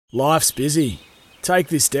Life's busy. Take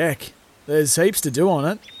this deck. There's heaps to do on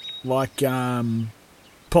it, like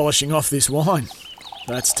polishing off this wine.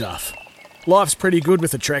 That's tough. Life's pretty good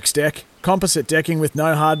with a Trex deck. Composite decking with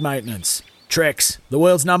no hard maintenance. Trex, the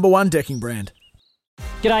world's #1 decking brand.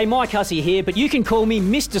 G'day, Mike Hussey here, but you can call me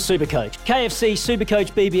Mr. Supercoach. KFC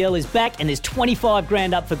Supercoach BBL is back and there's 25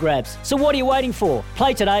 grand up for grabs. So what are you waiting for?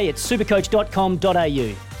 Play today at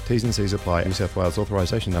supercoach.com.au. T's and C's apply. New South Wales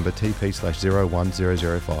authorisation number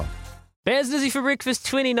TP/01005. Bears Dizzy for breakfast,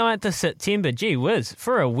 29th of September. Gee whiz,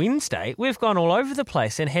 for a Wednesday, we've gone all over the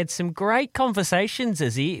place and had some great conversations,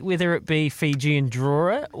 Izzy, whether it be Fijian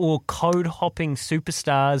drawer or code-hopping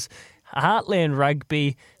superstars, Heartland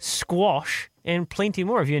rugby, squash, and plenty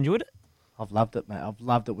more. Have you enjoyed it? I've loved it, mate. I've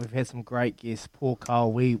loved it. We've had some great guests. Paul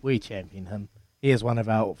Cole, we champion him. He is one of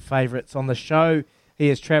our favourites on the show. He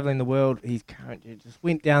is travelling the world. He's currently just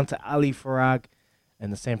went down to Ali Farag in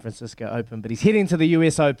the San Francisco Open, but he's heading to the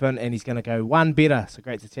US Open and he's going to go one better. So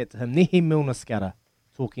great to chat to him. Nehe Milner-Skudder,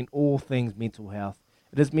 talking all things mental health.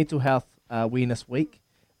 It is Mental Health Awareness Week,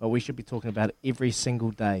 but we should be talking about it every single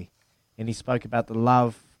day. And he spoke about the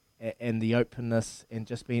love and the openness and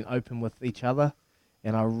just being open with each other.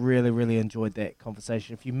 And I really, really enjoyed that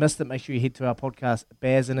conversation. If you missed it, make sure you head to our podcast,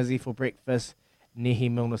 Baz and Izzy for Breakfast.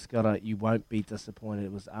 Nehe Milner-Skudder, you won't be disappointed.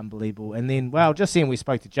 It was unbelievable. And then, well, just then we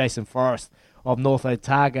spoke to Jason Forrest of North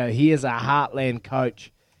Otago. He is a Heartland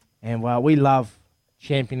coach. And, well, we love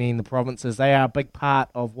championing the provinces. They are a big part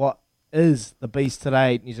of what is the beast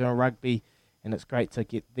today, New Zealand rugby, and it's great to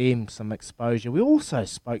get them some exposure. We also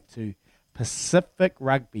spoke to Pacific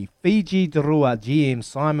Rugby, Fiji Drua GM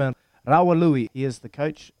Simon Rawalui. He is the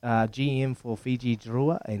coach, GM for Fiji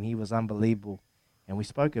Drua, and he was unbelievable. And we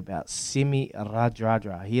spoke about Semi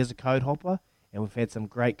Radradra. He is a code hopper, and we've had some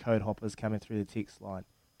great code hoppers coming through the text line.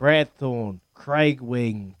 Brad Thorne, Craig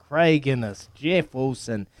Wing, Craig Innes, Jeff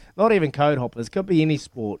Wilson, not even code hoppers, could be any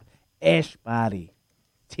sport. Ash Barty,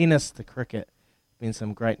 tennis to cricket. Been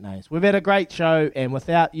some great names. We've had a great show, and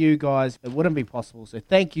without you guys, it wouldn't be possible. So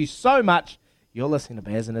thank you so much. You're listening to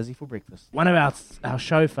Baz and Izzy for Breakfast. One of our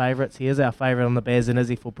show favourites, he is our favourite on the Baz and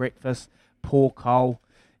Izzy for Breakfast, Paul Cole.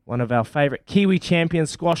 One of our favourite Kiwi champion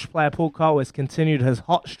squash player, Paul Cole, has continued his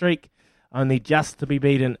hot streak, only just to be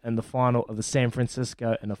beaten in the final of the San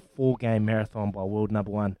Francisco in a 4-game marathon by world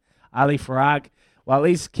 #1, Ali Farag. Well,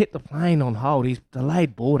 he's kept the plane on hold. He's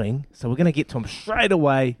delayed boarding, so we're going to get to him straight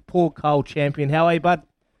away. Paul Cole, champion. How are you, bud?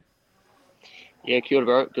 Yeah, kia ora,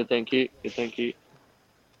 bro. Good, thank you. Good, thank you.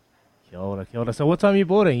 Kia ora, kia ora. So what time are you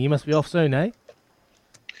boarding? You must be off soon, eh?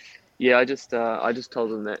 Yeah, I just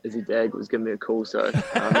told him that Izzy Dag was giving me a call, so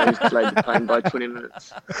I just delayed the plane by 20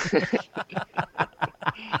 minutes.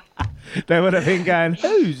 They would have been going,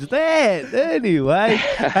 who's that? Anyway.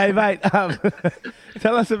 Hey, mate,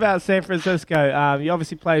 tell us about San Francisco. You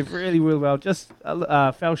obviously played really, really well. Just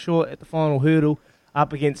fell short at the final hurdle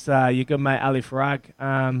up against your good mate Ali Farag.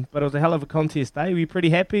 But it was a hell of a contest, eh? Were you pretty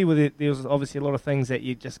happy with it? There was obviously a lot of things that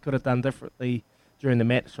you just could have done differently during the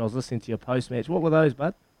match. So I was listening to your post-match. What were those,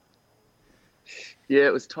 bud? Yeah,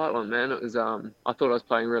 it was a tight one, man. It was. I thought I was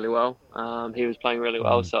playing really well. He was playing really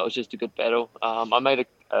well, so it was just a good battle. I made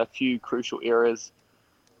a few crucial errors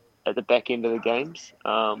at the back end of the games,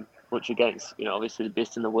 which against, obviously the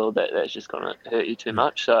best in the world, that's just going to hurt you too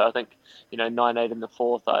much. So I think, 9-8 in the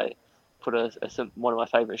fourth, I put one of my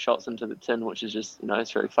favourite shots into the tin, which is just,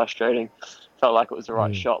 it's very frustrating. Felt like it was the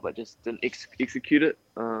right shot, but just didn't execute it.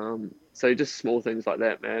 So just small things like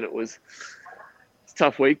that, man. It's a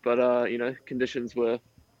tough week, but, conditions were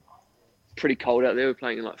pretty cold out there. We're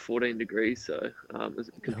playing in like 14 degrees, so it was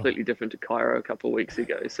completely different to Cairo a couple of weeks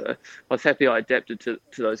ago. So I was happy I adapted to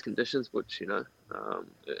those conditions, which,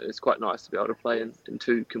 it's quite nice to be able to play in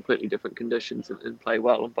two completely different conditions and play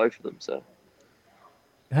well on both of them. So.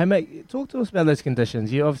 Hey, mate, talk to us about those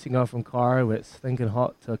conditions. You obviously go from Cairo, where it's stinking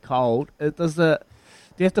hot, to cold. Do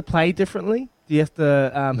you have to play differently? Do you have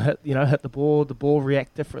to hit the ball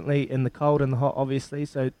react differently in the cold and the hot, obviously?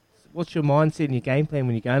 So what's your mindset and your game plan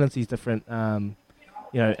when you're going into these different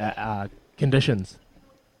conditions?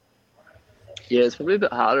 Yeah, it's probably a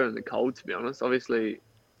bit harder in the cold, to be honest. Obviously,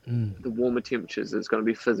 the warmer temperatures is going to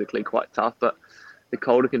be physically quite tough, but the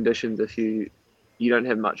colder conditions, if you don't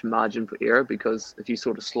have much margin for error, because if you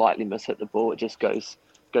sort of slightly miss-hit the ball, it just goes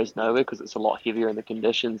nowhere because it's a lot heavier in the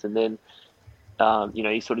conditions, and then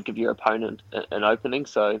you sort of give your opponent an opening,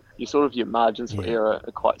 so your margins for error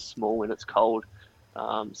are quite small when it's cold.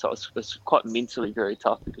 So it's quite mentally very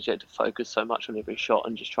tough because you had to focus so much on every shot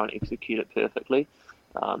and just trying to execute it perfectly,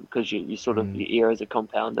 because your errors are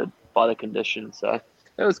compounded by the conditions. So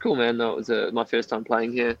it was cool, man. It was my first time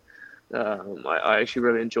playing here. I actually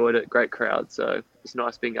really enjoyed it. Great crowd. So it's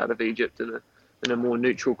nice being out of Egypt in a more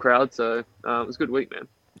neutral crowd. So it was a good week, man.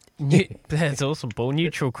 That's awesome, Paul.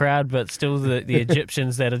 Neutral crowd, but still the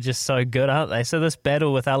Egyptians that are just so good, aren't they? So this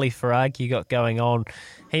battle with Ali Farag you got going on,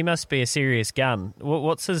 he must be a serious gun.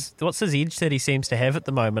 What's his edge that he seems to have at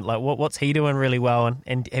the moment? Like, what's he doing really well?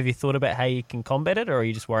 And have you thought about how you can combat it, or are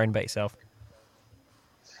you just worrying about yourself?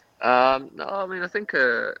 No, I mean, I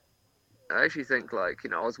actually think, like,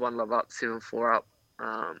 I was 1 love up, 7-4 up,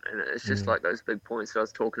 and it's just like those big points that I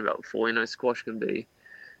was talking about before. Squash can be,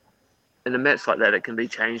 in a match like that, it can be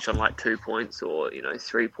changed on like 2 points or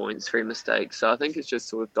 3 points, 3 mistakes. So I think it's just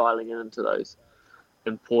sort of dialing into those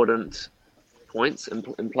important points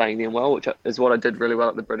and playing them well, which is what I did really well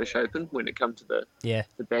at the British Open. When it comes to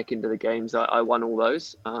the back end of the games, I won all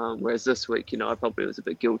those. Whereas this week, I probably was a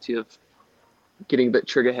bit guilty of getting a bit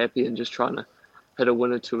trigger happy and just trying to hit a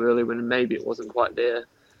winner too early when maybe it wasn't quite there.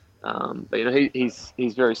 But he's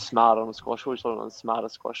very smart on the squash. He's one of the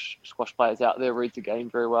smartest squash players out there. Reads the game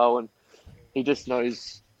very well, and he just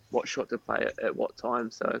knows what shot to play at what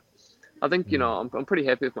time. So I think I'm pretty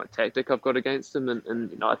happy with my tactic I've got against him,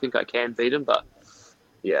 and I think I can beat him. But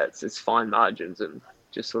yeah, it's fine margins and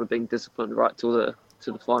just sort of being disciplined right to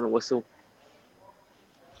the final whistle.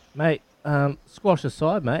 Mate, squash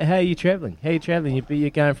aside, mate, how are you travelling? You're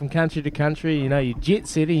going from country to country, you're jet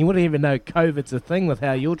setting. You wouldn't even know COVID's a thing with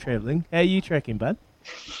how you're travelling. How are you tracking, bud?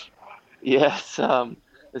 Yeah,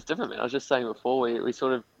 it's different, man. I was just saying before, we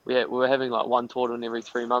were having like one tournament every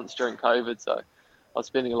 3 months during COVID, so I was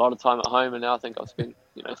spending a lot of time at home, and now I think I've spent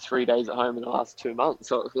 3 days at home in the last 2 months.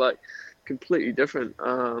 So it's like completely different.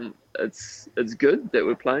 It's good that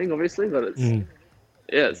we're playing, obviously, but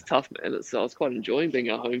it's tough, man. I was quite enjoying being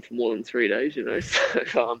at home for more than 3 days,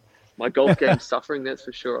 So, my golf game's suffering, that's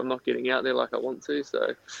for sure. I'm not getting out there like I want to.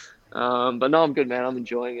 So, but no, I'm good, man. I'm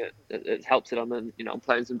enjoying it. It helps that I'm I'm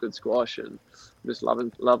playing some good squash and I'm just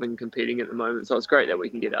loving competing at the moment. So it's great that we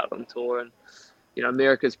can get out on tour. And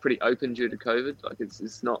America's pretty open due to COVID. Like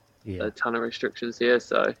it's not a ton of restrictions here.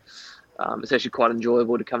 So it's actually quite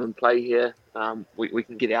enjoyable to come and play here. We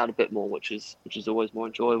can get out a bit more, which is always more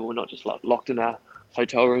enjoyable. We're not just like locked in our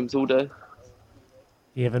hotel rooms all day.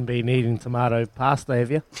 You haven't been eating tomato pasta,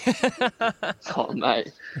 have you? Oh,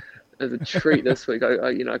 mate. As a treat this week,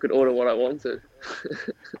 I could order what I wanted.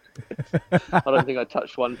 I don't think I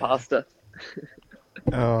touched one pasta.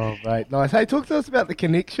 Oh, mate, nice. Hey, talk to us about the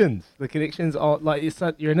connections. The connections are like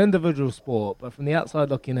you're an individual sport, but from the outside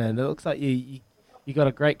looking in, it looks like you got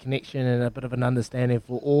a great connection and a bit of an understanding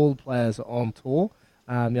for all players on tour.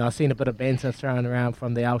 I've seen a bit of banter thrown around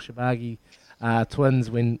from the Al Shabagi twins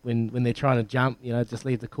when they're trying to jump. Just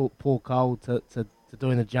leave the court, Paul Cole to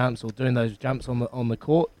doing the jumps or doing those jumps on the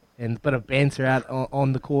court. And a bit of banter out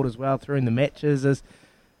on the court as well through the matches. Is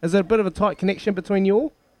there a bit of a tight connection between you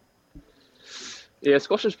all? Yeah,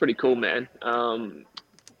 squash is pretty cool, man.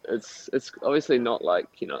 It's obviously not like,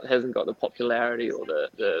 it hasn't got the popularity or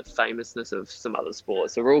the famousness of some other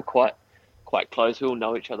sports. So we're all quite close. We all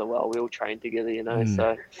know each other well. We all train together,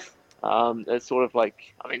 So it's sort of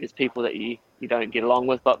like, there's people that you don't get along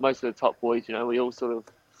with, but most of the top boys, we all sort of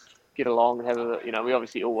get along and have we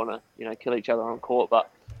obviously all want to, kill each other on court,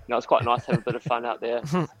 but it's quite nice to have a bit of fun out there.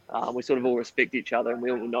 We sort of all respect each other and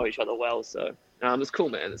we all know each other well. So it's cool,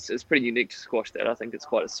 man. It's pretty unique to squash that. I think it's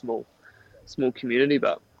quite a small community,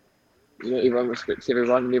 but everyone respects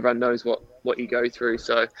everyone and everyone knows what you go through.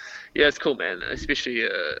 So yeah, it's cool, man. Especially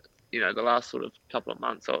the last sort of couple of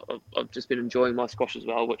months, I've just been enjoying my squash as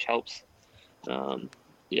well, which helps. So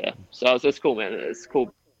it's cool, man. It's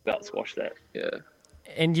cool about squash that. Yeah.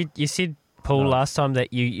 And you said, Paul, last time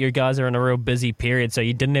that you guys are in a real busy period, so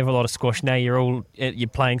you didn't have a lot of squash. Now you're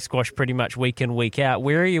playing squash pretty much week in, week out.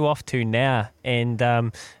 Where are you off to now? And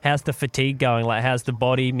how's the fatigue going? Like, how's the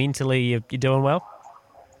body mentally? You doing well?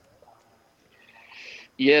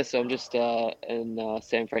 Yeah, so I'm just in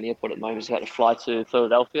San Fran Airport at the moment. Just about to fly to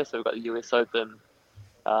Philadelphia. So we've got the US Open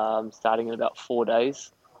starting in about 4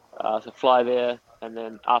 days. So fly there, and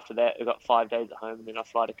then after that, we've got 5 days at home, and then I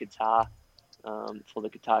fly to Qatar for the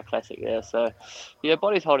Qatar Classic there. So, yeah,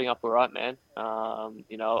 body's holding up all right, man. I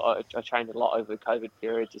trained a lot over the COVID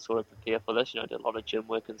period to sort of prepare for this. I did a lot of gym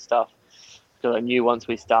work and stuff because I knew once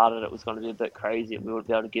we started it was going to be a bit crazy and we wouldn't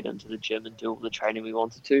be able to get into the gym and do all the training we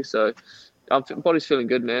wanted to. So, body's feeling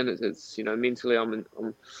good, man. It's mentally, I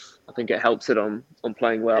think it helps that I'm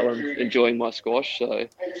playing well and enjoying my squash. So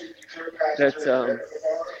that's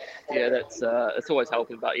it's always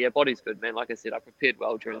helping. But yeah, body's good, man. Like I said, I prepared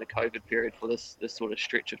well during the COVID period for this sort of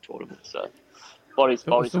stretch of tournaments. So body's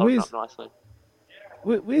holding up nicely.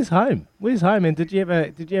 Where's home? Where's home? And did you have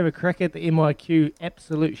a crack at the MIQ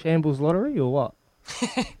Absolute Shambles lottery or what?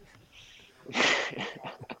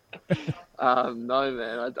 No,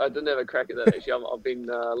 man, I didn't have a crack at that actually. I've been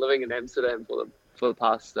living in Amsterdam for the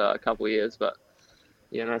past couple of years, but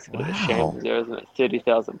it's a bit of a shame there, isn't it?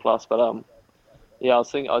 30,000 plus, but yeah, I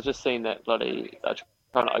was just seeing that bloody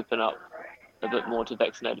trying to open up a bit more to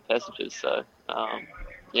vaccinated passengers. So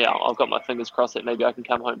yeah, I've got my fingers crossed that maybe I can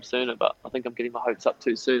come home sooner, but I think I'm getting my hopes up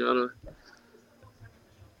too soon. I don't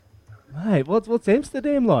know. Mate, what's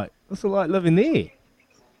Amsterdam like? What's it like living there?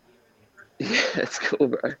 Yeah, it's cool,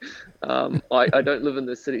 bro. I don't live in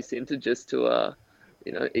the city centre just to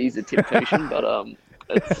ease the temptation, but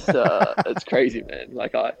it's crazy, man.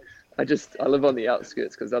 Like I live on the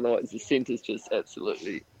outskirts because otherwise the centre's just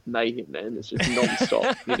absolutely mayhem, man. It's just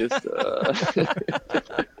non-stop. You just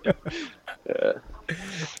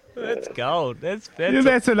That's gold. That's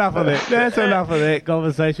That's enough of that. That's enough of that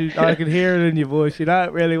conversation. I can hear it in your voice. You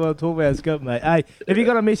don't really want to talk about it. It's good, mate. Hey, have you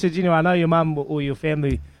got a message? I know your mum or your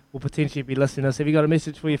family will potentially be listening to us. Have you got a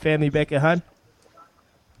message for your family back at home?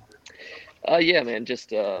 Yeah, man.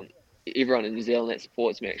 Just everyone in New Zealand that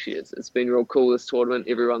supports me. Actually, it's been real cool this tournament.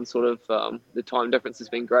 Everyone sort of the time difference has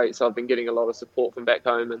been great, so I've been getting a lot of support from back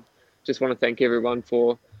home, and just want to thank everyone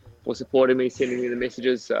for supporting me, sending me the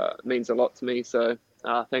messages. It means a lot to me. So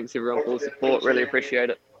thanks everyone for the support. Really appreciate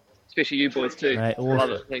it, especially you boys too. Mate, awesome. Love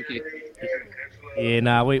it. Thank you.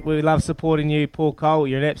 Yeah, we love supporting you, Paul Cole.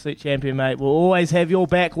 You're an absolute champion, mate. We'll always have your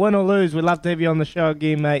back, win or lose. We'd love to have you on the show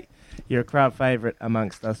again, mate. You're a crowd favourite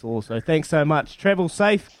amongst us all. So thanks so much. Travel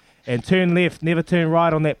safe and turn left. Never turn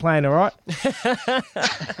right on that plane, all right?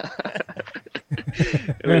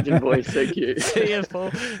 Imagine, boys. Thank you. See you,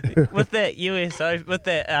 Paul. With that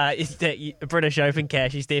British Open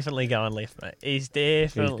cash, he's definitely going left, mate. He's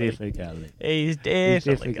definitely going left. He's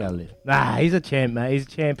definitely going left. Nah, he's a champ, mate. He's a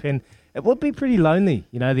champion. It would be pretty lonely,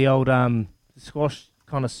 the old squash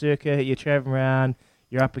kind of circuit. You're travelling around,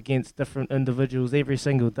 you're up against different individuals every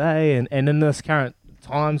single day, and in this current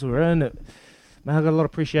times we're in, I've got a lot of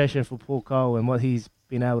appreciation for Paul Cole and what he's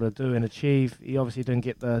been able to do and achieve. He obviously didn't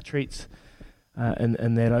get the treats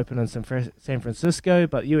in that Open in San Francisco,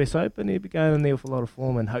 but US Open, he'll be going in there with a lot of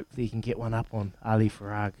form, and hopefully he can get one up on Ali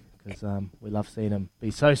Farag, because we love seeing him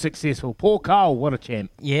be so successful. Paul Cole, what a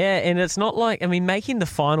champ. Yeah, and it's not like, making the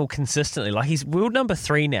final consistently. Like, he's world number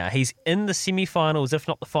 3 now. He's in the semi-finals, if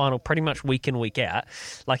not the final, pretty much week in, week out.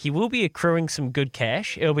 Like, he will be accruing some good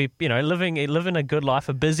cash. He'll be, living a good life,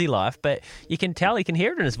 a busy life, but you can tell, you can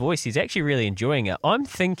hear it in his voice. He's actually really enjoying it. I'm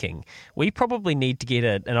thinking we probably need to get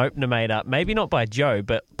an opener made up, maybe not by Joe,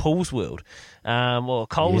 but Paul's World. Or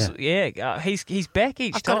Cole's, he's back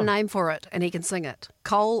each I've time. got a name for it, and he can sing it.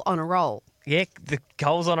 Cole on a roll. Yeah, the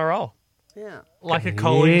Cole's on a roll. Yeah. Like a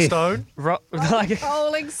coaling stone. Like a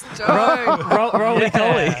coaling stone. Roly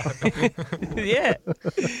Coley. Yeah.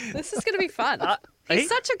 This is going to be fun. He's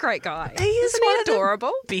such a great guy. Isn't he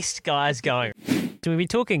adorable? Best guys going. We'll be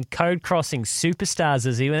talking code crossing superstars,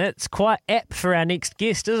 Izzy, and it's quite apt for our next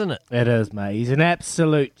guest, isn't it? It is, mate. He's an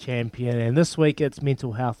absolute champion, and this week it's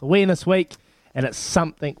Mental Health Awareness Week, and it's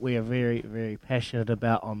something we are very, very passionate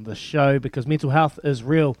about on the show, because mental health is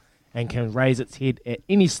real and can raise its head at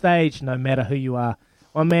any stage, no matter who you are.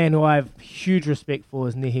 One man who I have huge respect for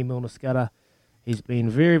is Nehe Milner-Skudder. He's been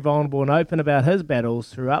very vulnerable and open about his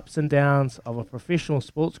battles through ups and downs of a professional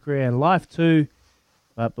sports career and life too.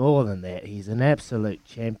 But more than that, he's an absolute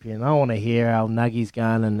champion. I want to hear how Nuggy's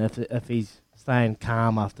going and if he's staying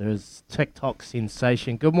calm after his TikTok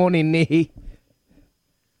sensation. Good morning, Nehe.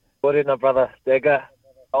 Good evening, brother. Dega.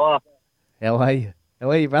 How are you?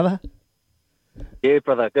 How are you, brother? Yeah,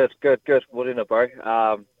 brother. Good. Good evening, bro.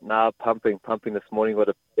 Pumping this morning with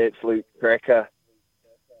an absolute cracker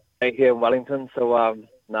here in Wellington. So,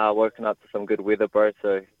 woken up to some good weather, bro.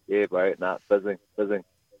 So, yeah, bro. Buzzing.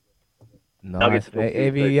 Nice,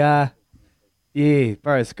 mate. Yeah,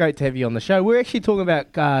 bro, it's great to have you on the show. We're actually talking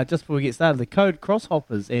about, just before we get started, the code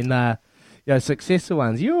crosshoppers and, successful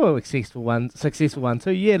ones. You're a successful one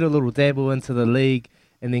too. You had a little dabble into the league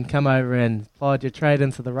and then come over and applied your trade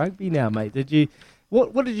into the rugby now, mate.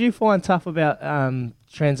 What did you find tough about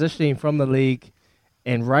transitioning from the league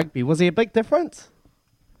and rugby? Was there a big difference?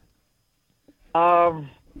 Not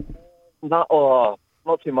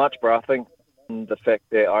too much, bro. I think the fact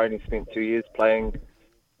that I only spent 2 years playing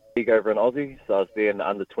league over in Aussie, so I was there in the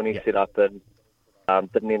under-20 setup and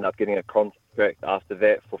didn't end up getting a contract after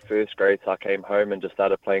that for first grade, so I came home and just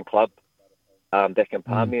started playing club back in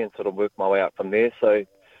Palmy and sort of worked my way up from there. So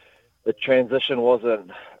the transition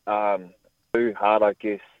wasn't too hard, I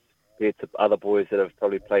guess, compared to other boys that have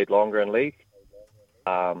probably played longer in league.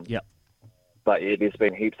 But yeah, there's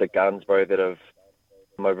been heaps of guns, bro, that have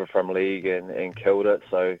come over from league and killed it.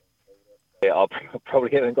 So yeah, I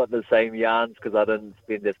probably haven't got the same yarns because I didn't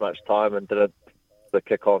spend as much time and didn't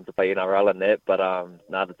kick on to play NRL and that. But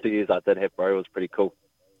the 2 years I did have, bro, was pretty cool.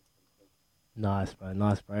 Nice, bro.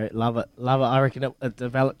 Nice, bro. Love it. Love it. I reckon it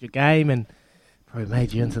developed your game and probably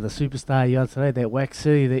made you into the superstar you are today, that wax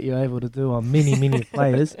city that you're able to do on many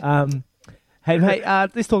players. Hey, mate,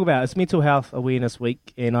 let's talk about it. It's Mental Health Awareness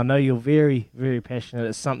Week, and I know you're very, very passionate.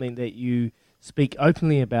 It's something that you speak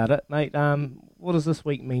openly about it. Mate, what does this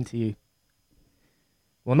week mean to you?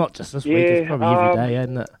 Well, not just this week, it's probably every day,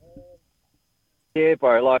 isn't it? Yeah,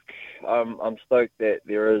 bro, like, I'm stoked that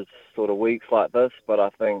there is sort of weeks like this, but I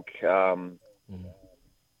think,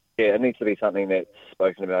 it needs to be something that's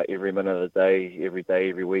spoken about every minute of the day,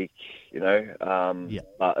 every week, you know.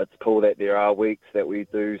 But it's cool that there are weeks that we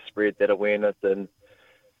do spread that awareness and,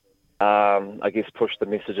 I guess, push the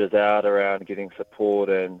messages out around getting support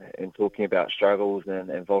and talking about struggles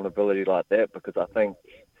and vulnerability like that, because I think,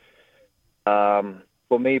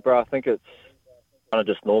 for me, bro, I think it's kind of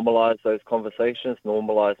just normalise those conversations,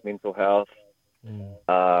 normalise mental health.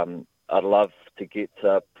 I'd love to get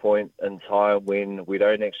to a point in time when we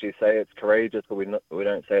don't actually say it's courageous or we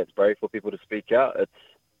don't say it's brave for people to speak out.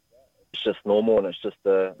 It's just normal and it's just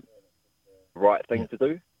the right thing to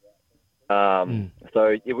do.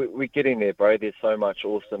 So yeah, we're getting there, bro. There's so much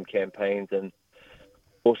awesome campaigns and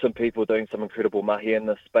awesome people doing some incredible mahi in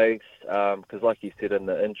this space. Because like you said in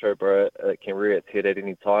the intro, bro, it can rear its head at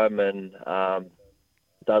any time and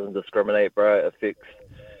it doesn't discriminate, bro. It affects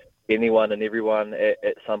anyone and everyone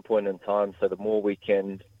at some point in time. So the more we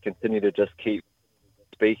can continue to just keep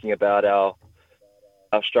speaking about our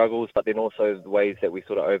struggles, but then also the ways that we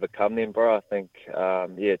sort of overcome them, bro, I think,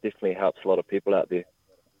 it definitely helps a lot of people out there.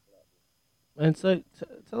 And so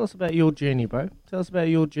tell us about your journey, bro. Tell us about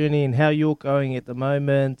your journey and how you're going at the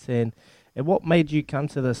moment and what made you come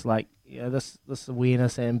to this, like, you know, this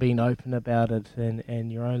awareness and being open about it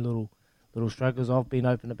and your own little struggles. I've been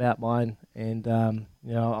open about mine, and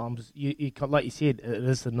you know, you like you said, it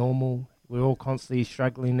is the normal. We're all constantly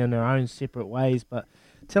struggling in our own separate ways. But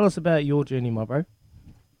tell us about your journey, my bro.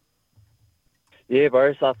 Yeah,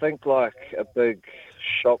 bro. So I think like a big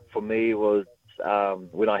shock for me was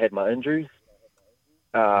when I had my injuries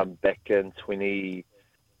back in 2016.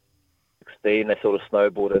 They sort of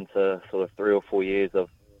snowballed into sort of 3 or 4 years of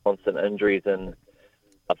constant injuries, and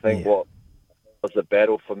I think what was the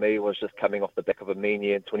battle for me was just coming off the back of a mean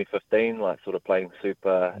year in 2015, like sort of playing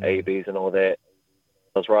super ABs and all that.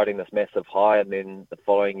 I was riding this massive high, and then the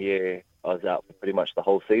following year I was out for pretty much the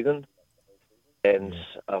whole season. And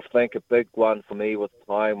I think a big one for me was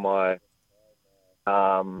tying my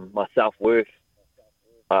my self-worth,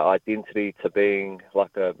 my identity to being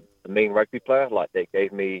like a mean rugby player. Like that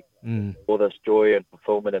gave me all this joy and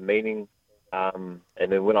fulfillment and meaning. And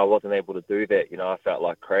then when I wasn't able to do that, you know, I felt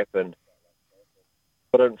like crap and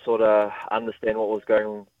couldn't sort of understand what was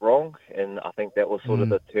going wrong. And I think that was sort of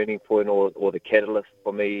the turning point or the catalyst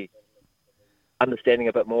for me understanding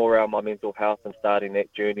a bit more around my mental health and starting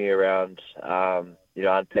that journey around, you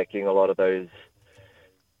know, unpacking a lot of those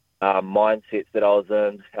mindsets that I was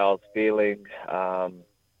in, how I was feeling,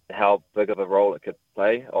 how big of a role it could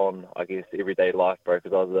play on, I guess, everyday life, bro,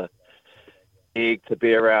 because I was a egg to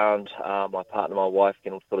be around. My partner, my wife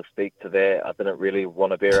can sort of speak to that. I didn't really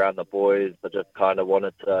want to be around the boys. I just kind of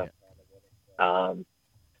wanted to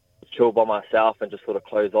chill by myself and just sort of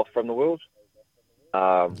close off from the world.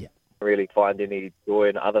 Really find any joy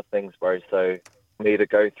in other things, bro. So for me to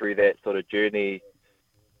go through that sort of journey,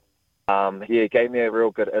 it gave me a real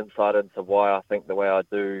good insight into why I think the way I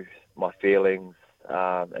do, my feelings,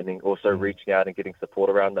 and then also reaching out and getting support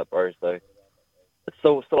around that, bro. So it's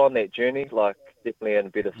still on that journey, like definitely in a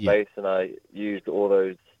better space, and I used all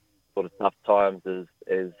those sort of tough times as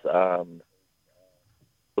sort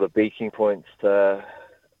of beaking points to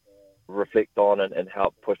reflect on and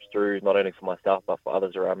help push through, not only for myself but for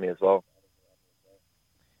others around me as well.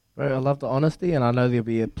 Bro, I love the honesty, and I know there'll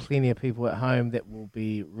be plenty of people at home that will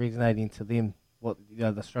be resonating to them what, you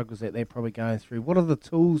know, the struggles that they're probably going through. What are the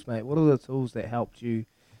tools, mate? What are the tools that helped you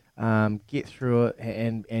get through it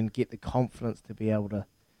and get the confidence to be able to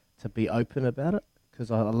be open about it?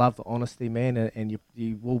 Because I love the honesty, man, and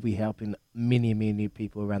you will be helping many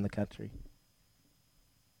people around the country.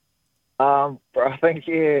 Bro, I think,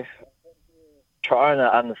 trying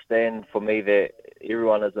to understand for me that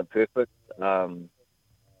everyone isn't perfect,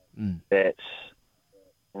 that,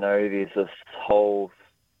 you know, there's this whole,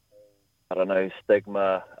 I don't know,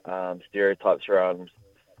 stigma, stereotypes around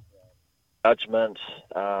judgment,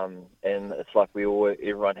 and it's like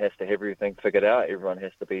everyone has to have everything figured out, everyone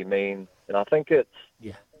has to be mean, and I think it's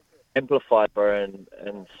amplified, bro,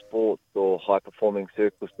 in sports or high-performing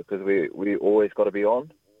circles because we always got to be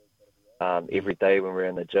on. Every day when we're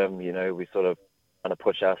in the gym, we sort of kind of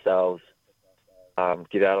push ourselves,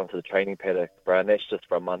 get out onto the training paddock, bro, and that's just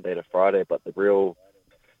from Monday to Friday. But the real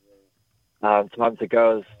time to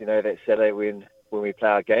go is, that Saturday when we play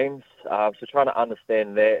our games. So trying to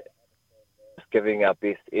understand that, just giving our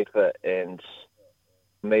best effort, and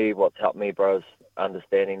me, what's helped me, bro, is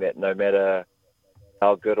understanding that no matter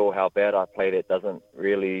how good or how bad I played, it doesn't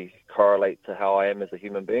really correlate to how I am as a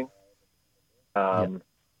human being. If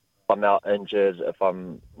I'm out injured, if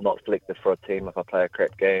I'm not selected for a team, if I play a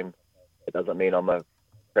crap game, it doesn't mean I'm a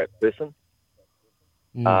crap person.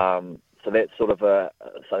 So that's sort of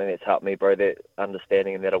something that's helped me, bro, that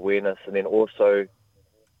understanding and that awareness, and then also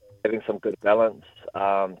having some good balance,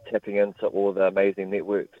 tapping into all the amazing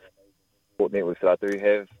sport networks that I do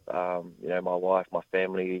have. My wife, my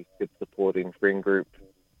family, good supporting friend group,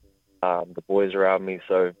 the boys around me.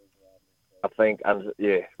 So I think,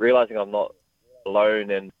 realizing I'm not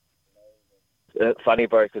alone, and it's funny,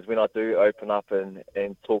 bro, because when I do open up and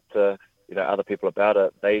talk to other people about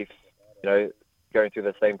it, they've going through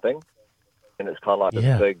the same thing, and it's kind of like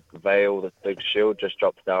this big veil, this big shield just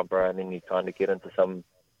drops down, bro, and then you kind of get into some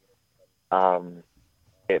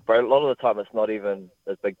bro, a lot of the time it's not even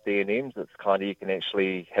as big D&Ms. It's kind of, you can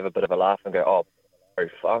actually have a bit of a laugh and go, oh, bro,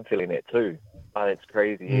 I'm feeling that too. Oh, that's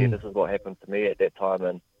crazy. Yeah, this is what happened to me at that time,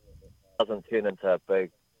 and it doesn't turn into a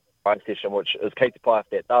big cry session, which is Katie Pie if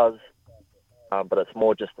that does. But it's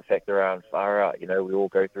more just the fact around far out. We all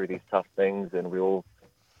go through these tough things, and we're all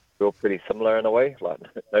pretty similar in a way. Like,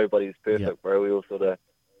 nobody's perfect, bro. We all sort of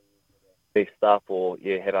messed up or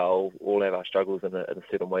all have our struggles in a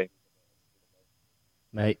certain way.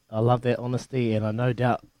 Mate, I love that honesty, and I no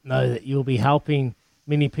doubt know that you'll be helping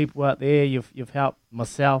many people out there. You've helped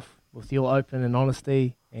myself with your open and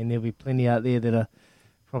honesty, and there'll be plenty out there that are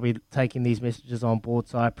probably taking these messages on board.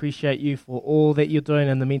 So I appreciate you for all that you're doing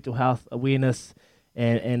in the mental health awareness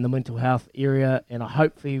and the mental health area, and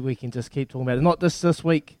hopefully we can just keep talking about it. Not just this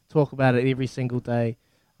week, talk about it every single day.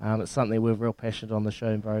 It's something we're real passionate on the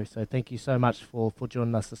show, bro. So thank you so much for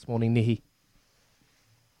joining us this morning, Nehi.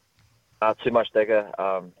 Too much, Dagger.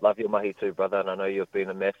 Love your mahi too, brother, and I know you've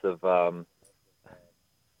been a massive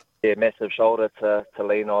massive shoulder to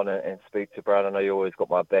lean on and speak to, bro. I know you always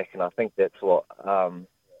got my back, and I think that's what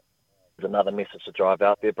is another message to drive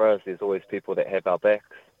out there, bro, is there's always people that have our backs,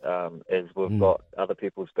 as we've got other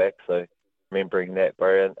people's backs. So remembering that,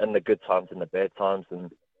 bro, in the good times and the bad times,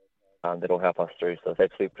 and that'll help us through. So it's an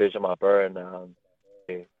absolute pleasure, my bro, and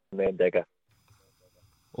man, Dagger.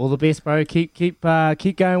 All the best, bro. Keep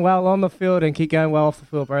going well on the field and keep going well off the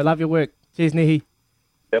field, bro. Love your work. Cheers, Nehi.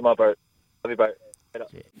 Yeah, my bro. Love you, bro.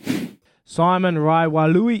 Simon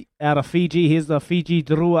Raiwalui out of Fiji. Here's the Fiji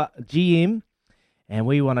Drua GM, and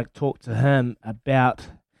we want to talk to him about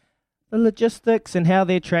the logistics and how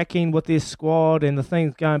they're tracking with their squad and the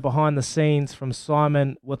things going behind the scenes from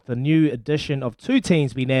Simon, with the new addition of 2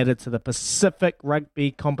 teams being added to the Pacific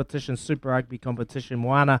Rugby Competition, Super Rugby Competition.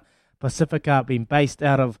 Moana Pacifica being based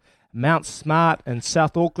out of Mount Smart in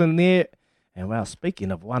South Auckland there. And well, speaking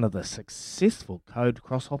of one of the successful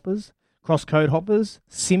cross code hoppers,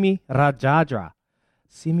 Semi Radradra,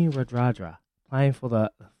 playing for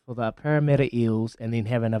the Parramatta Eels and then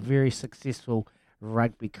having a very successful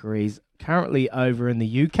rugby career. Currently over in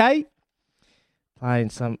the UK, playing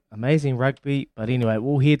some amazing rugby. But anyway,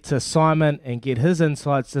 we'll head to Simon and get his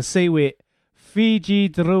insights to see where Fiji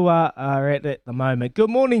Drua are at the moment. Good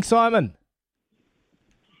morning, Simon.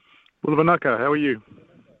 Bula Vanaka, how are you?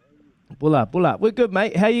 Bula. We're good,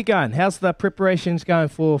 mate. How you going? How's the preparations going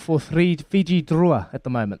for Fiji Drua at the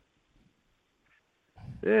moment?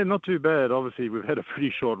 Yeah, not too bad. Obviously, we've had a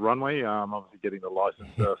pretty short runway. Obviously, getting the license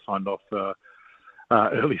signed off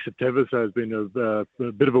early September, so it's been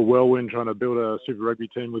a bit of a whirlwind trying to build a Super Rugby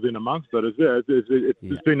team within a month, but it's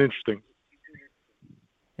been interesting.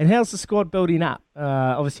 And how's the squad building up?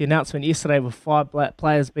 Obviously, announcement yesterday with 5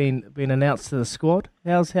 players been announced to the squad.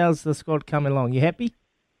 How's the squad coming along? You happy?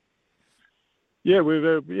 Yeah,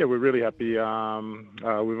 we're really happy. We've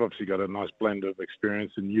obviously got a nice blend of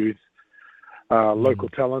experience and youth, local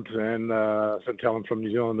talent, and some talent from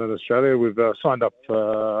New Zealand and Australia. We've signed up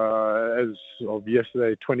as of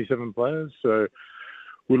yesterday 27 players. So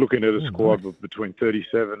we're looking at a squad of between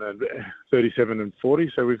 37 and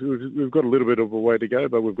 40. So we've got a little bit of a way to go,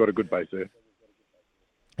 but we've got a good base there.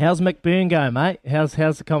 How's Mick Byrne going, mate? How's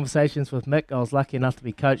the conversations with Mick? I was lucky enough to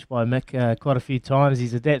be coached by Mick quite a few times.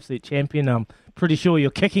 He's an absolute champion. I'm pretty sure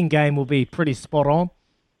your kicking game will be pretty spot on.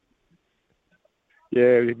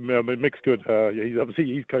 Yeah, Mick's good.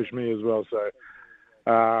 He's coached me as well. So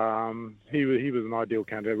He was an ideal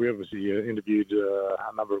candidate. We obviously interviewed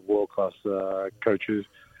a number of world-class coaches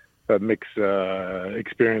that mix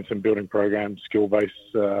experience in building programs,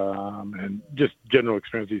 skill-based, and just general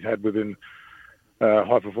experience he's had within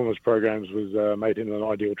high-performance programs was made him an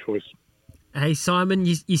ideal choice. Hey, Simon,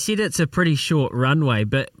 you said it's a pretty short runway,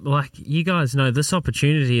 but like you guys know, this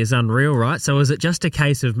opportunity is unreal, right? So is it just a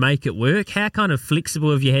case of make it work? How kind of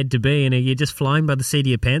flexible have you had to be, and are you just flying by the seat of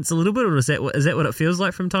your pants a little bit, or is that what it feels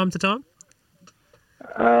like from time to time?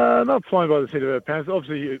 Not flying by the seat of our pants.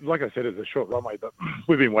 Obviously, like I said, it's a short runway, but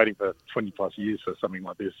we've been waiting for 20 plus years for something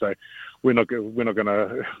like this, so we're not going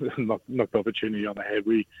to knock the opportunity on the head.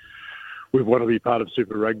 We want to be part of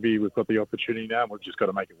Super Rugby. We've got the opportunity now, and we've just got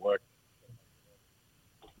to make it work.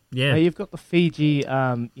 Yeah, you've got the Fiji,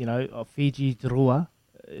 Fiji Drua.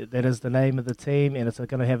 That is the name of the team, and it's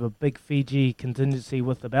going to have a big Fiji contingency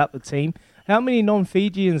about the team. How many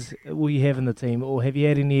non-Fijians will you have in the team, or have you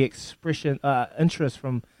had any interest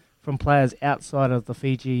from players outside of the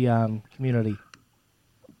Fiji community?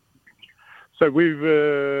 So we've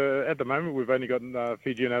at the moment we've only got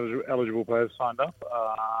Fijian eligible players signed up.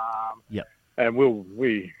 Yep. And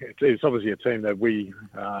it's obviously a team that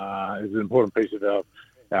is an important piece of our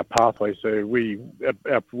pathway. So we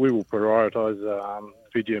will prioritise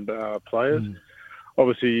Fijian players.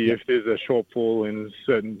 Obviously, if there's a shortfall in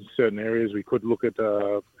certain areas, we could look at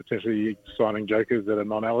potentially signing jokers that are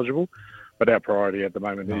non-eligible. But our priority at the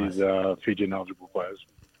moment is Fijian eligible players.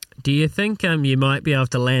 Do you think you might be able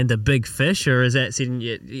to land a big fish, or is that sitting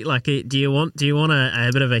like? Do you want a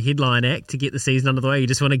bit of a headline act to get the season under the way? You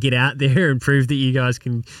just want to get out there and prove that you guys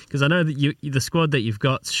can, because I know that the squad that you've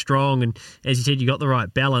got strong, and as you said, you got the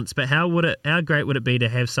right balance. But how great would it be to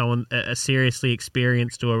have someone a seriously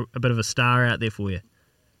experienced or a bit of a star out there for you?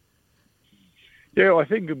 Yeah, I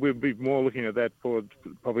think we'll be more looking at that towards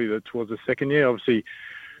the second year. Obviously,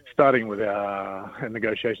 starting with our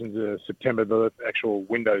negotiations September, the actual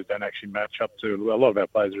windows don't actually match up to a lot of our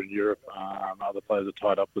players are in Europe. Other players are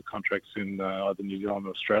tied up with contracts in either New Zealand or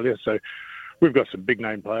Australia. So we've got some big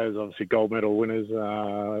name players, obviously gold medal winners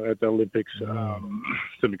at the Olympics,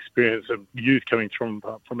 some experience of youth coming from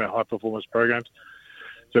our high performance programs.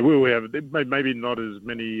 So we will have maybe not as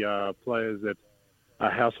many players that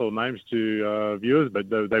are household names to viewers, but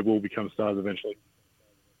they will become stars eventually.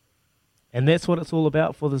 And that's what it's all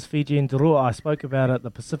about for this Fijian Drua. I spoke about it. The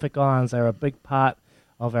Pacific Islands are a big part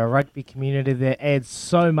of our rugby community that adds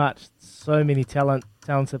so many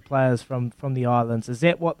talented players from the islands. Is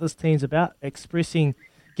that what this team's about? Expressing,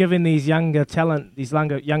 giving these younger players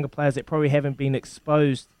that probably haven't been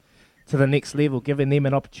exposed to the next level, giving them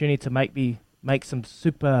an opportunity to make some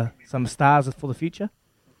stars for the future?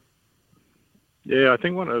 Yeah, I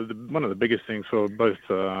think one of the biggest things for both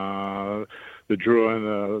the Drua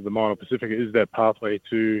and the Minor Pacific is that pathway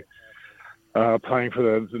to playing for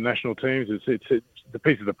the national teams. It's the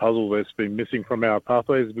piece of the puzzle that's been missing from our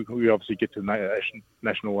pathways. We obviously get to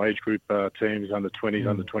national age group teams, under 20s,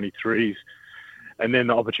 under 23s, and then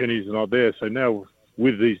the opportunities are not there. So now,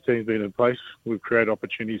 with these teams being in place, we've created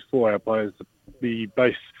opportunities for our players to be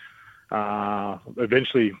based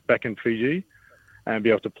eventually back in Fiji and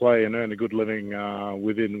be able to play and earn a good living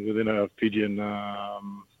within a Fijian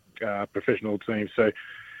professional team. So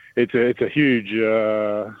it's a huge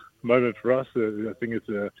moment for us. I think it's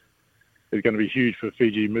going to be huge for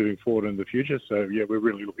Fiji moving forward in the future. So yeah, we're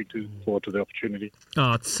really looking forward to the opportunity.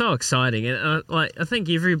 Oh, it's so exciting, and I think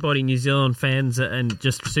everybody, New Zealand fans and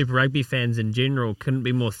just Super Rugby fans in general, couldn't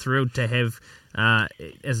be more thrilled to have,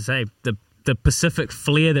 as I say, the Pacific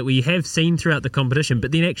flair that we have seen throughout the competition,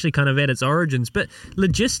 but then actually kind of at its origins. But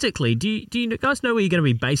logistically, do you guys know where you're going to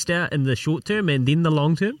be based out in the short term and then the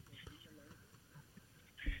long term?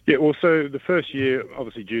 Yeah, well, so the first year,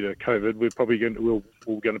 obviously due to COVID, we're probably going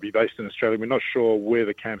to be based in Australia. We're not sure where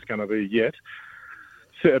the camp's going to be yet,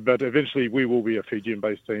 but eventually we will be a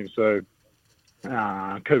Fijian-based team. So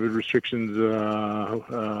COVID restrictions,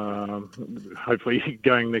 hopefully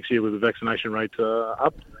going next year with the vaccination rate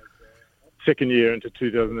up. Second year into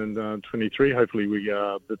 2023, hopefully we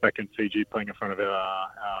are back in Fiji playing in front of our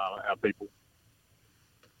people.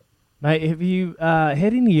 Mate, have you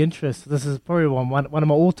had any interest? This is probably one of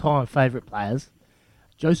my all-time favourite players,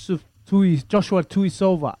 Joshua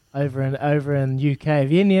Tuisova over in UK.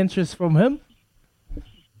 Have you any interest from him?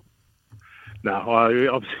 No,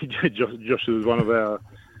 obviously Josh is one of our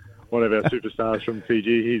superstars from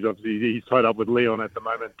Fiji. He's tied up with Leon at the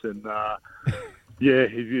moment, and yeah,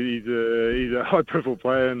 he's a high-profile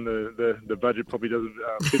player, and the budget probably doesn't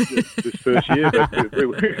fit this first year. But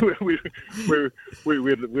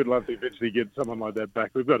we'd love to eventually get someone like that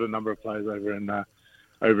back. We've got a number of players over in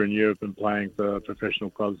over in Europe and playing for professional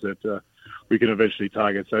clubs that we can eventually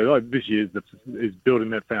target. So this year is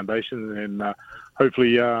building that foundation, and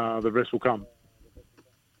hopefully the rest will come.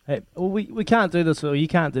 Hey, well, we can't do this, or you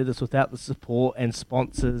can't do this without the support and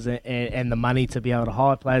sponsors and the money to be able to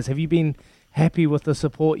hire players. Have you been happy with the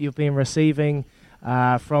support you've been receiving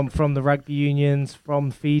from the rugby unions,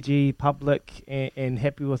 from Fiji public, and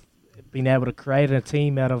happy with being able to create a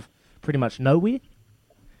team out of pretty much nowhere?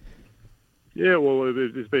 Yeah, well,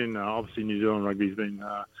 it's been obviously New Zealand Rugby's been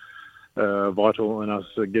vital in us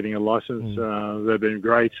getting a licence. They've been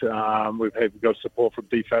great. We've got support from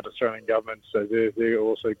DFAT, Australian government, so they're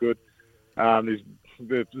also good.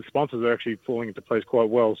 The sponsors are actually falling into place quite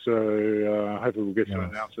well, so hopefully we'll get some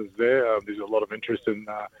announcements there. There's a lot of interest in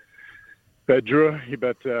Drua,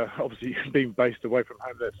 but obviously being based away from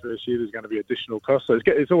home that first year, there's going to be additional costs. So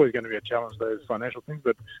it's always going to be a challenge, those financial things,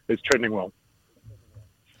 but it's trending well.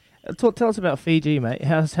 Tell us about Fiji, mate.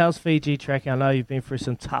 How's Fiji tracking? I know you've been through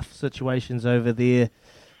some tough situations over there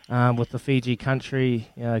with the Fiji country.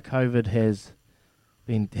 You know, COVID has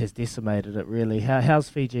decimated it really. How's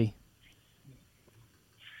Fiji?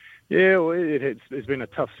 Yeah, well, it's been a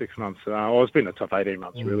tough 6 months. It's been a tough 18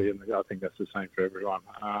 months really, and I think that's the same for everyone.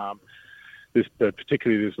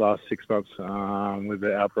 Particularly this last 6 months with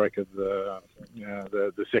the outbreak of the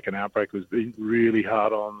second outbreak was really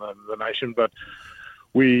hard on the nation, but.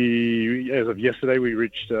 As of yesterday, we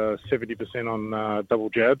reached 70% on double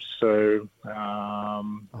jabs. So a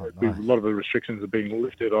lot of the restrictions are being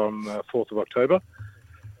lifted on 4th of October.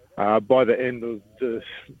 By the end of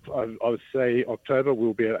I would say October,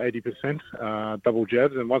 we'll be at 80% double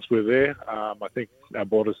jabs. And once we're there, I think our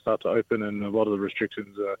borders start to open and a lot of the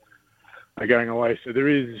restrictions are going away. So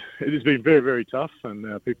it has been very, very tough,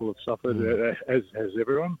 and people have suffered, as has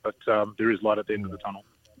everyone. But there is light at the end of the tunnel.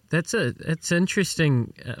 It's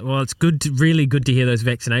interesting. It's really good to hear those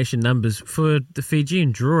vaccination numbers for the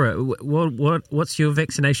Fijian Drua. What's your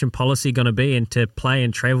vaccination policy going to be? And to play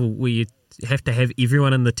and travel, will you have to have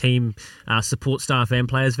everyone in the team, support staff and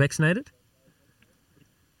players vaccinated?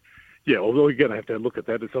 Yeah, well, we're going to have to look at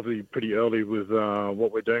that. It's obviously pretty early with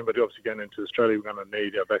what we're doing, but obviously going into Australia, we're going to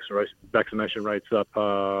need our vaccination rates up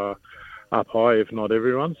high, if not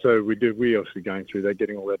everyone. So we're obviously going through that,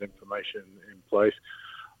 getting all that information in place.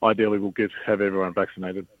 Ideally, we'll have everyone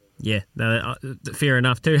vaccinated. Yeah, fair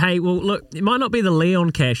enough too. Hey, well, look, it might not be the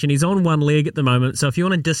Leon cash, and he's on one leg at the moment. So if you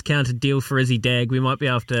want a discounted deal for Izzy Dag, we might be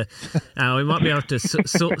able to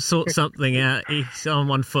sort something out. He's on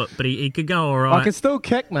 1 foot, but he could go all right. I can still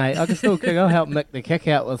kick, mate. I can still kick. I'll help Nick the kick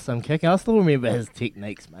out with some kicking. I still remember his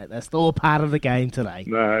techniques, mate. They're still a part of the game today.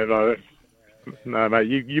 No, mate.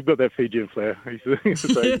 You've got that Fijian flair.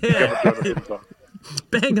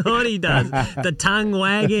 Bang on, he does. The tongue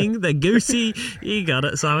wagging, the goosey. You got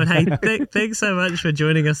it, Simon. Hey, thanks so much for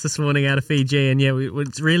joining us this morning out of Fiji. And yeah,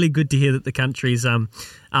 it's really good to hear that the country's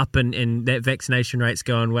up and that vaccination rate's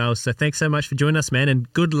going well. So thanks so much for joining us, man.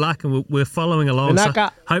 And good luck. And we're following along. So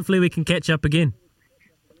hopefully we can catch up again.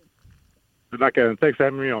 Good luck, and thanks for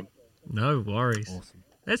having me on. No worries. Awesome.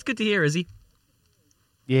 That's good to hear, Izzy.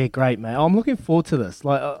 Yeah, great, mate. I'm looking forward to this.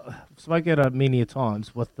 I've spoken about it many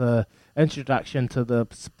times with the introduction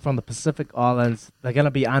from the Pacific Islands. They're going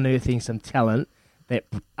to be unearthing some talent that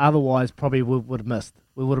otherwise probably we would have missed.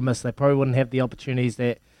 They probably wouldn't have the opportunities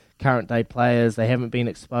that current day players. They haven't been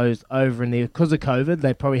exposed over in there because of COVID.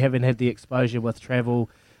 They probably haven't had the exposure with travel,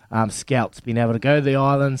 scouts being able to go to the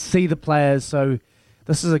islands, see the players. So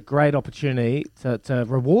this is a great opportunity to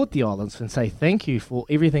reward the islands and say thank you for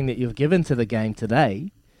everything that you've given to the game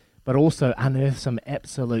today, but also unearth some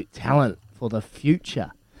absolute talent for the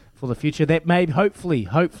future. That maybe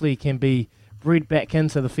hopefully can be bred back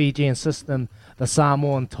into the Fijian system, the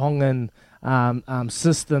Samoan, Tongan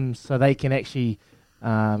system, so they can actually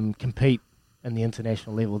compete in the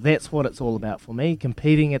international level. That's what it's all about for me,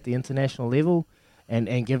 competing at the international level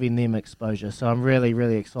and giving them exposure. So I'm really,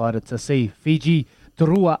 really excited to see Fiji,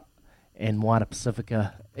 Drua and Moana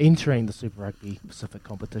Pacifica entering the Super Rugby Pacific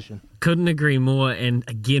competition. Couldn't agree more. And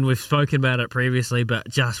again, we've spoken about it previously, but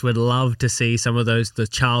just would love to see some of the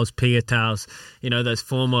Charles Piataus, those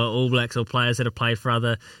former All Blacks or players that have played for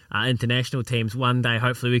other international teams. One day,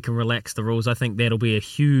 hopefully we can relax the rules. I think that'll be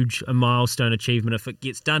a milestone achievement if it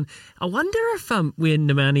gets done. I wonder if where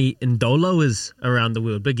Nemani Ndolo is around the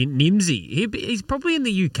world, big Nimsy, he's probably in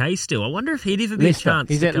the UK still. I wonder if he'd ever be a chance.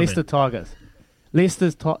 He's at Leicester Tigers.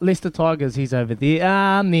 Leicester Tigers, he's over there.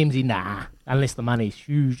 Nemsy, nah. Unless the money's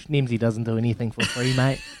huge. Nemsy doesn't do anything for free,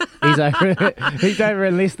 mate. He's over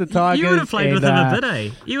at Leicester Tigers. You would have played with him a bit, eh?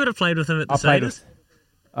 You would have played with him at the Satyrs.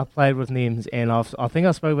 I played with Nems, and I think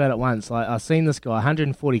I spoke about it once. Like, I've seen this guy,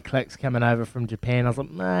 140 clicks coming over from Japan. I was like,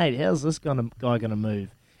 mate, how's this guy going to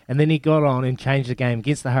move? And then he got on and changed the game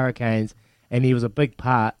against the Hurricanes, and he was a big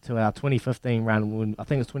part to our 2015 run. When I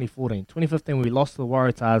think it was 2014. 2015, we lost to the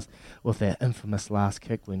Waratahs with that infamous last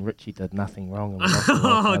kick when Richie did nothing wrong. And we lost to the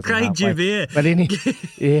Waratahs Craig Joubert. But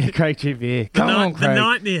Craig Joubert. Come on, Craig. The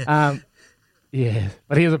nightmare. Yeah,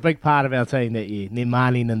 but he was a big part of our team that year.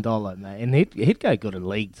 Nemani Nandola, mate. And he'd go good in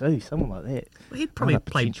league too, someone like that. Well, he'd probably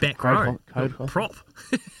play back row. Prop.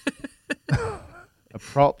 A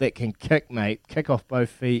prop that can kick, mate. Kick off both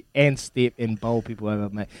feet and step and bowl people over,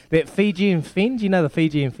 mate. That Fijian Fend, you know the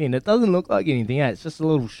Fijian Fend? It doesn't look like anything, It's just a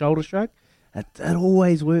little shoulder stroke. It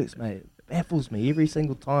always works, mate. It baffles me every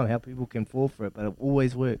single time how people can fall for it, but it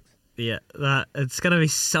always works. Yeah, it's going to be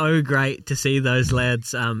so great to see those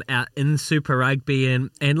lads out in Super Rugby,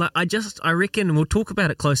 and like I reckon we'll talk about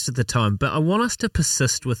it close to the time, but I want us to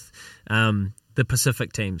persist with the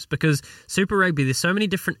Pacific teams, because Super Rugby, there's so many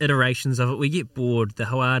different iterations of it. We get bored. The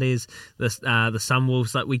Hawades, the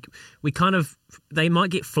Sunwolves, like we kind of, they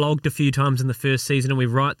might get flogged a few times in the first season and we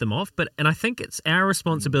write them off, and I think it's our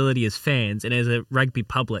responsibility as fans and as a rugby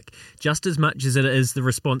public, just as much as it is the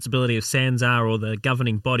responsibility of SANZAR or the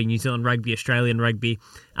governing body, New Zealand Rugby, Australian Rugby,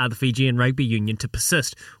 the Fijian Rugby Union, to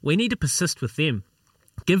persist. We need to persist with them.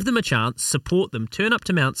 Give them a chance, support them, turn up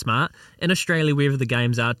to Mount Smart in Australia, wherever the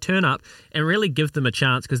games are, turn up and really give them a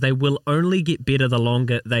chance, because they will only get better the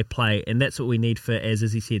longer they play. And that's what we need for, as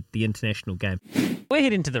Izzy said, the international game. We're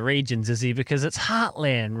heading to the regions, Izzy, because it's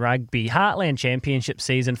Heartland Rugby, Heartland Championship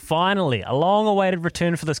season. Finally, a long-awaited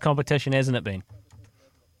return for this competition, hasn't it been?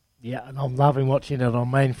 Yeah, and I'm loving watching it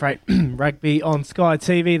on Main Freight Rugby on Sky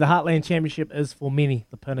TV. The Heartland Championship is for many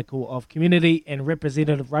the pinnacle of community and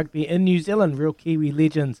representative rugby in New Zealand. Real Kiwi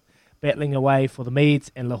legends battling away for the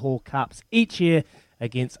Meads and Lahore Cups each year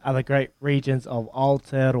against other great regions of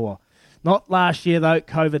Aotearoa. Not last year, though.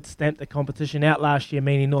 COVID stamped the competition out last year,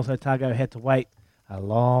 meaning North Otago had to wait a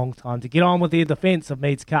long time to get on with their defence of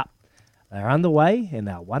Meads Cup. They're underway, and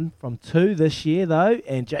they're 1 from 2 this year, though.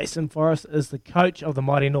 And Jason Forrest is the coach of the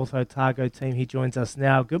mighty North Otago team. He joins us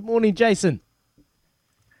now. Good morning, Jason.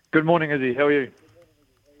 Good morning, Izzy. How are you?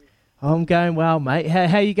 I'm going well, mate.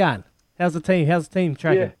 How you going? How's the team? How's the team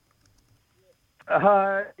tracking?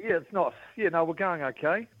 It's not. Yeah, no, we're going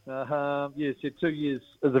okay. So 2 years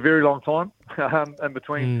is a very long time in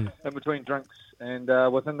between drinks,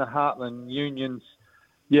 and within the Heartland unions,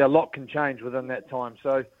 a lot can change within that time.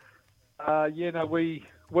 So.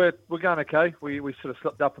 We're going okay. We sort of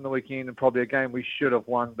slipped up in the weekend and probably a game we should have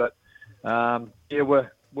won, but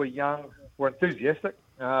we're young, we're enthusiastic,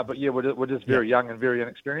 but we're just very young and very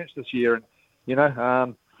inexperienced this year, and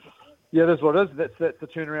that's what it is. That's the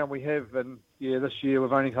turnaround we have, and this year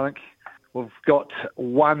we've got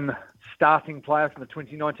one starting player from the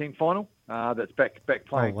 2019 final that's back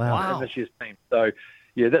playing in this year's team. So.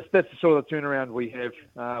 Yeah, that's the sort of the turnaround we have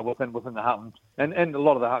within the Heartland, and a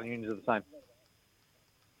lot of the Heartland unions are the same.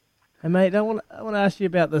 Hey mate, I want to ask you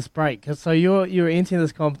about this break, because so you're entering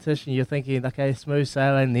this competition, you're thinking, okay, smooth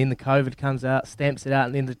sailing, and then the COVID comes out, stamps it out,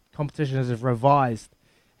 and then the competition is revised.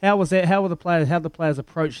 How was that? How were the players? How did the players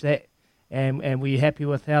approach that? And were you happy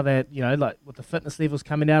with how that, with the fitness levels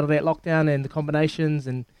coming out of that lockdown and the combinations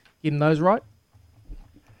and getting those right?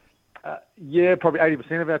 Probably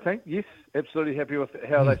 80% of our team. Yes, absolutely happy with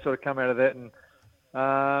how they sort of come out of that. And,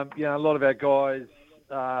 a lot of our guys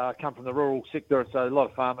come from the rural sector, so a lot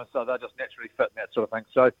of farmers, so they're just naturally fit and that sort of thing.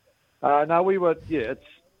 So,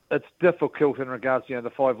 it's difficult in regards to, the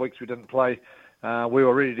 5 weeks we didn't play. We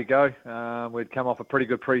were ready to go. We'd come off a pretty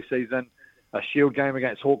good pre-season, a shield game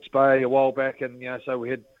against Hawke's Bay a while back, and, so we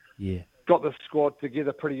had got the squad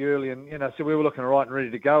together pretty early, and, so we were looking right and ready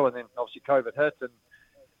to go, and then obviously COVID hit, and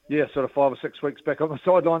sort of 5 or 6 weeks back on the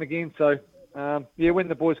sideline again. So, when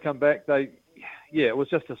the boys come back, it was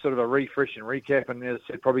just a sort of a refresh and recap. And as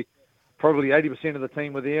I said, probably 80% of the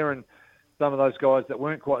team were there, and some of those guys that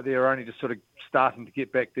weren't quite there are only just sort of starting to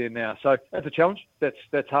get back there now. So that's a challenge. That's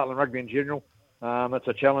Heartland Rugby in general. It's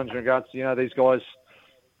a challenge in regards to, these guys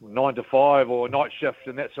 9 to 5 or night shift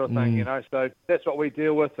and that sort of thing, So that's what we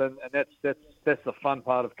deal with, and that's the fun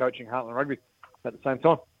part of coaching Heartland Rugby at the same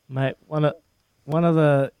time. Mate, one of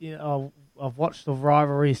the, I've watched the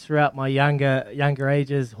rivalries throughout my younger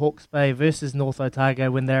ages, Hawke's Bay versus North Otago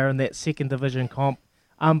when they're in that second division comp.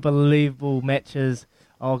 Unbelievable matches.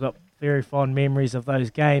 I've got very fond memories of those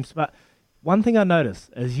games. But one thing I noticed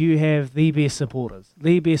is you have the best supporters.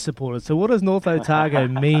 So what does North Otago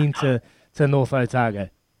mean to North Otago?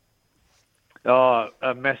 Oh,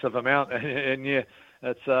 a massive amount. And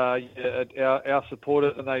it's our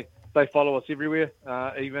supporters, and they follow us everywhere.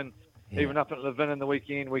 Even up at Levin in the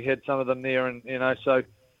weekend, we had some of them there, and so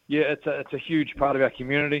yeah, it's a huge part of our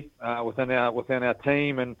community within our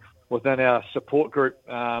team and within our support group.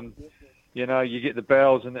 You get the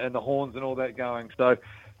bells and the horns and all that going. So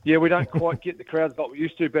yeah, we don't quite get the crowds like we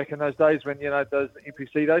used to back in those days when those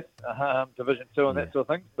NPC days, Division 2 and that sort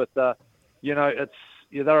of thing. But they're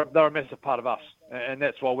a massive part of us, and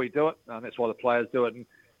that's why we do it, and that's why the players do it, and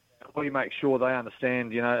we make sure they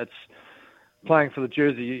understand. It's playing for the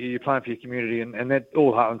jersey, you're playing for your community, and that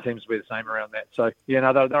all Heartland teams will be the same around that. So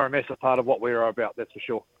they're a massive part of what we're about. That's for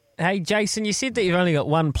sure. Hey, Jason, you said that you've only got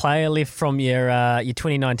one player left from your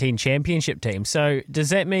 2019 championship team. So does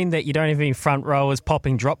that mean that you don't have any front rowers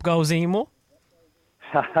popping drop goals anymore?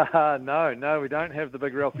 No, we don't have the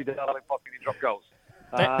big Ralphie Darling popping any drop goals.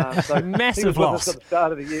 So massive loss at the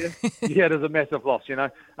start of the year. Yeah, it is a massive loss.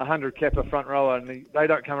 100 capper front rower, and they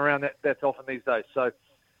don't come around that often these days. So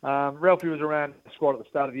Ralphie was around the squad at the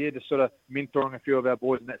start of the year, just sort of mentoring a few of our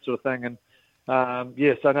boys and that sort of thing. And so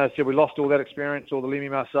we lost all that experience, all the Lemmy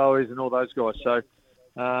Marsois and all those guys. So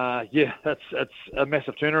it's a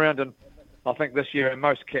massive turnaround, and I think this year our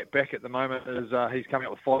most cap back at the moment is he's coming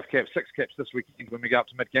up with 5 caps, 6 caps this weekend when we go up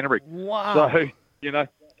to Mid Canterbury. Wow! So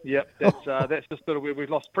that's just sort of where we've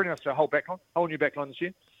lost pretty much our whole new backline this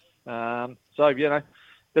year. That's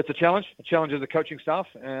a challenge. A challenge as a coaching staff.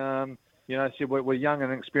 We're young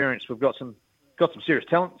and experienced. We've got some serious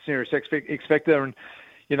talent, serious X factor, and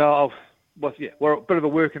we're a bit of a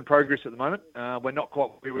work in progress at the moment. We're not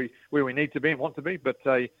quite where we need to be and want to be, but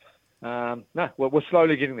we're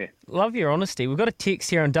slowly getting there. Love your honesty. We've got a text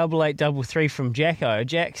here on 8833 from Jacko.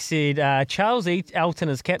 Jack said, Charles Elton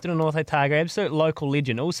is captain of North Otago, absolute local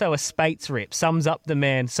legend, also a Spates rep, sums up the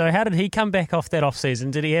man. So how did he come back off that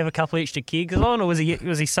off-season? Did he have a couple extra kegs on, or was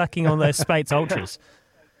he sucking on those Spates Ultras?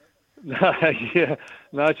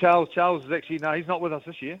 No, Charles is actually, he's not with us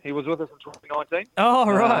this year. He was with us in 2019. Oh,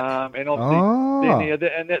 right. And obviously,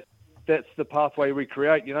 that's the pathway we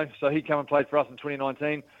create, So he came and played for us in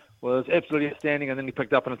 2019, was absolutely outstanding, and then he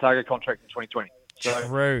picked up an Otago contract in 2020. So,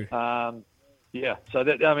 true. So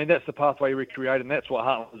that's the pathway we create, and that's what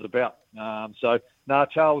Heartland is about.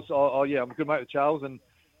 Charles, I'm a good mate with Charles, and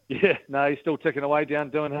he's still ticking away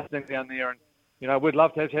doing his thing down there, and we'd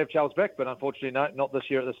love to have Charles back, but unfortunately, no, not this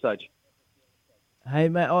year at this stage. Hey,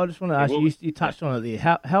 mate, I just want to ask you touched on it there.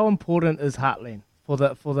 How important is Heartland for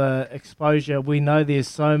the exposure? We know there's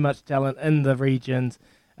so much talent in the regions,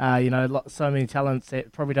 so many talents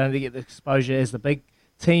that probably don't get the exposure as the big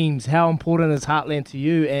teams. How important is Heartland to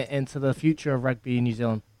you and to the future of rugby in New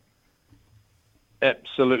Zealand?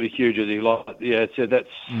 Absolutely huge, Izzy. You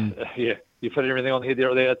put everything on the head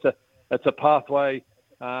there. It's a pathway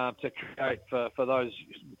to create for those,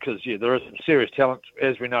 because there is some serious talent,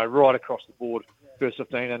 as we know, right across the board, first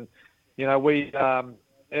 15, and we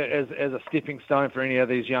as a stepping stone for any of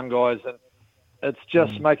these young guys, and it's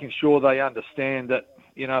just making sure they understand that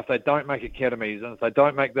if they don't make academies and if they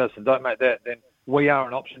don't make this and don't make that, then we are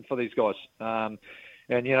an option for these guys.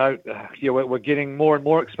 We're getting more and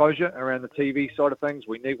more exposure around the TV side of things.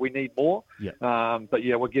 We need more, but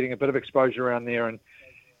we're getting a bit of exposure around there, and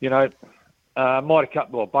Mitre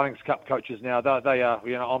Cup, Bunnings Cup coaches now, they are,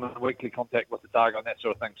 I'm in weekly contact with the Otago and that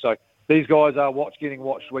sort of thing. So these guys are getting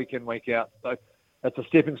watched week in, week out. So it's a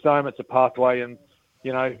stepping stone, it's a pathway, and,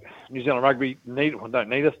 New Zealand Rugby don't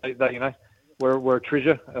need us. We're a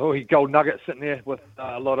treasure. Gold nugget sitting there with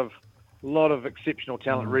a lot of exceptional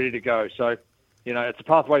talent ready to go. So, it's a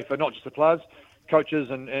pathway for not just the players, coaches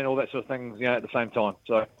and all that sort of things, at the same time.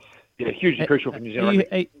 So, hugely crucial for New Zealand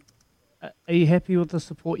Rugby. Are you happy with the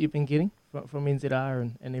support you've been getting from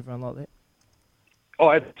NZR and everyone like that?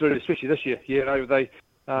 Oh, absolutely, especially this year. We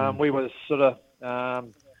were sort of, I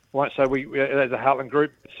won't say we as a Heartland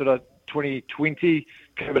group, sort of 2020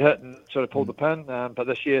 COVID hit and sort of pulled the pin. But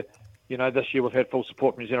this year we've had full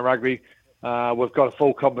support from New Zealand Rugby. We've got a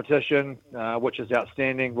full competition, which is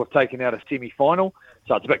outstanding. We've taken out a semi-final,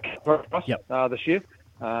 so it's a bit for us this year.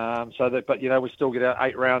 We still get out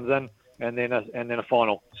 8 rounds in, and then a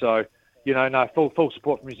final. So. Full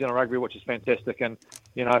support from New Zealand Rugby, which is fantastic. And,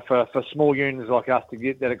 for small unions like us to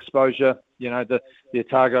get that exposure, the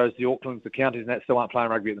Otagos, the Aucklands, the counties, and that still aren't playing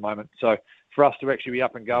rugby at the moment. So for us to actually be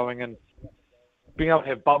up and going and being able to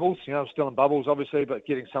have bubbles, still in bubbles, obviously, but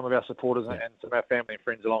getting some of our supporters and some of our family and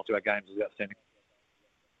friends along to our games is outstanding.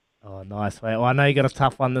 Oh, nice, mate. Well, I know you got a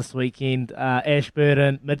tough one this weekend.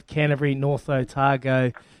 Ashburton, Mid Canterbury, North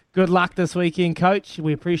Otago. Good luck this weekend, Coach.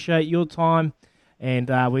 We appreciate your time.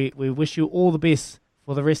 And we wish you all the best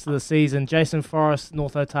for the rest of the season. Jason Forrest,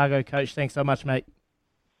 North Otago coach, thanks so much, mate.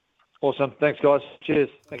 Awesome. Thanks, guys. Cheers.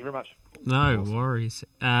 Thank you very much. No worries.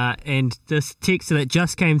 And this text that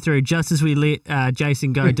just came through, just as we let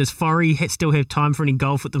Jason go, does Forrie still have time for any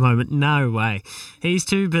golf at the moment? No way. He's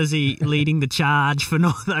too busy leading the charge for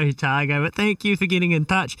North Otago. But thank you for getting in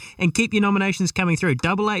touch. And keep your nominations coming through.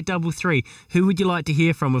 8833. Who would you like to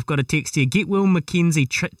hear from? We've got a text here. Get Will McKenzie,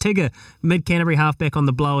 Tigger, mid-Canterbury halfback on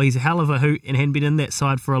the blower. He's a hell of a hoot and hadn't been in that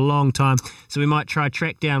side for a long time. So we might try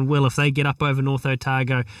track down Will if they get up over North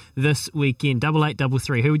Otago this weekend.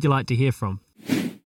 8833. Who would you like to hear from?